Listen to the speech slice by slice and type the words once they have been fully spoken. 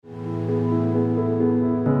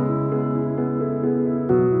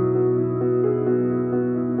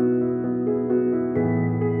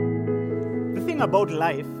thing about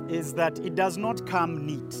life is that it does not come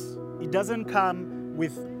neat. It doesn't come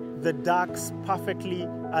with the ducks perfectly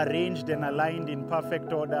arranged and aligned in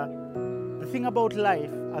perfect order. The thing about life,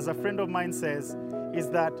 as a friend of mine says, is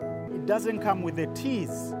that it doesn't come with the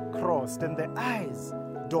T's crossed and the I's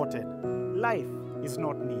dotted. Life is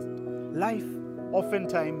not neat. Life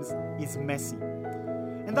oftentimes is messy.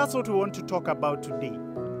 And that's what we want to talk about today.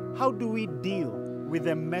 How do we deal with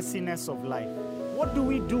the messiness of life? What do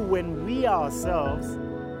we do when we ourselves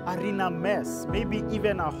are in a mess, maybe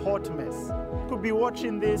even a hot mess? You could be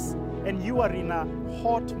watching this and you are in a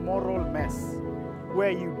hot moral mess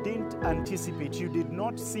where you didn't anticipate. You did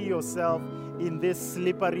not see yourself in this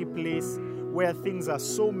slippery place where things are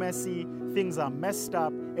so messy, things are messed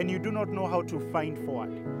up, and you do not know how to find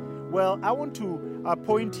forward. Well, I want to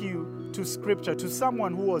point you to scripture, to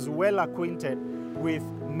someone who was well acquainted with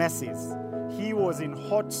messes. He was in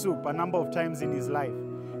hot soup a number of times in his life.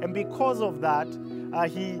 And because of that,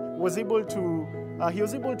 he was able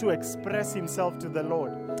to express himself to the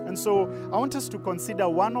Lord. And so I want us to consider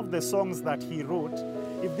one of the songs that he wrote.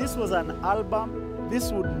 If this was an album,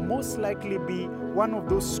 this would most likely be one of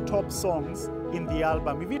those top songs in the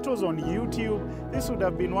album. If it was on YouTube, this would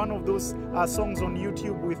have been one of those songs on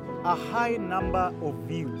YouTube with a high number of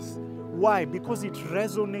views. Why? Because it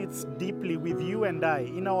resonates deeply with you and I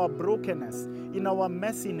in our brokenness, in our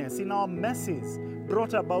messiness, in our messes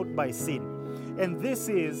brought about by sin. And this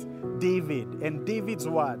is David and David's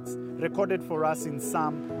words recorded for us in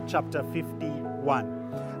Psalm chapter 51.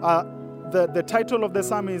 The title of the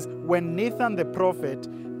psalm is When Nathan the prophet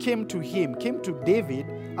came to David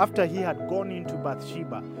after he had gone into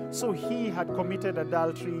Bathsheba. So he had committed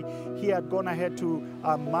adultery. He had gone ahead to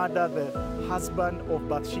murder the husband of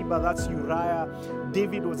Bathsheba, that's Uriah.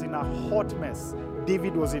 David was in a hot mess.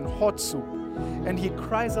 David was in hot soup. And he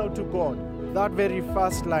cries out to God, that very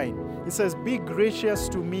first line. He says, "Be gracious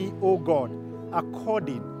to me, O God,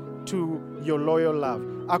 according to your loyal love,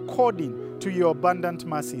 according to your abundant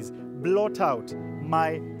mercies. Blot out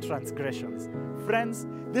my transgressions." Friends,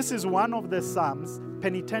 this is one of the psalms,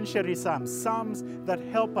 penitentiary psalms that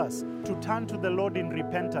help us to turn to the Lord in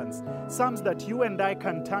repentance, psalms that you and I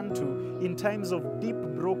can turn to in times of deep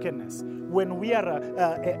brokenness, when we are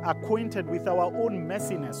acquainted with our own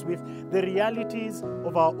messiness, with the realities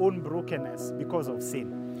of our own brokenness because of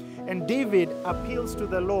sin. And David appeals to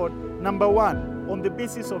the Lord, number one, on the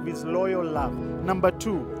basis of his loyal love. Number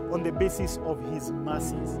two, on the basis of his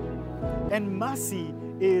mercies. And mercy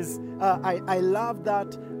is, I love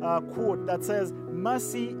that quote that says,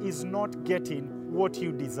 mercy is not getting what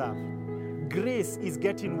you deserve. Grace is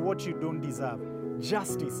getting what you don't deserve.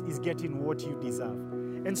 Justice is getting what you deserve.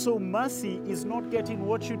 And so mercy is not getting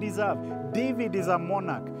what you deserve. David is a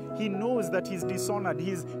monarch. He knows that he's dishonored.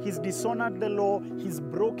 He's dishonored the law. He's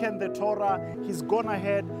broken the Torah. He's gone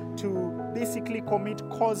ahead to basically commit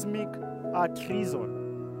cosmic treason.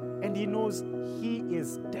 And he knows he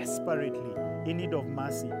is desperately in need of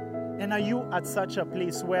mercy. And are you at such a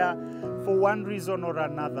place where, for one reason or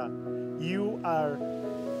another, you're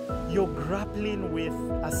grappling with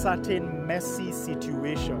a certain messy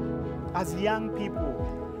situation? As young people,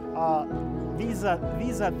 these are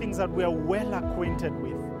things that we are well acquainted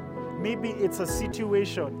with. Maybe it's a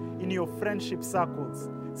situation in your friendship circles.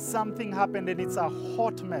 Something happened and it's a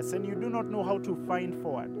hot mess and you do not know how to find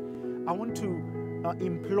forward. I want to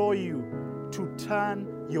implore you to turn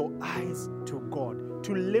your eyes to God,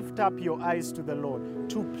 to lift up your eyes to the Lord,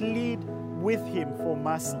 to plead with Him for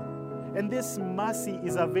mercy. And this mercy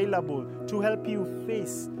is available to help you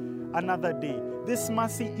face another day. This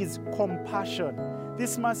mercy is compassion.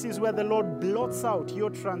 This mercy is where the Lord blots out your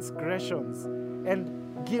transgressions and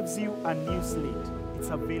gives you a new slate. It's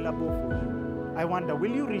available for you. I wonder,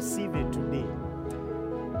 will you receive it today?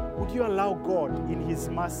 Would you allow God in His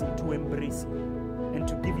mercy to embrace you and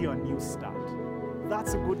to give you a new start?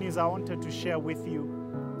 That's the good news I wanted to share with you.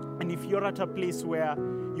 And if you're at a place where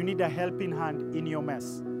you need a helping hand in your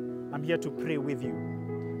mess, I'm here to pray with you.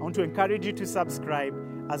 I want to encourage you to subscribe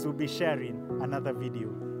as we'll be sharing another video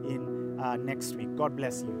in next week. God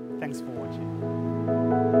bless you. Thanks for watching.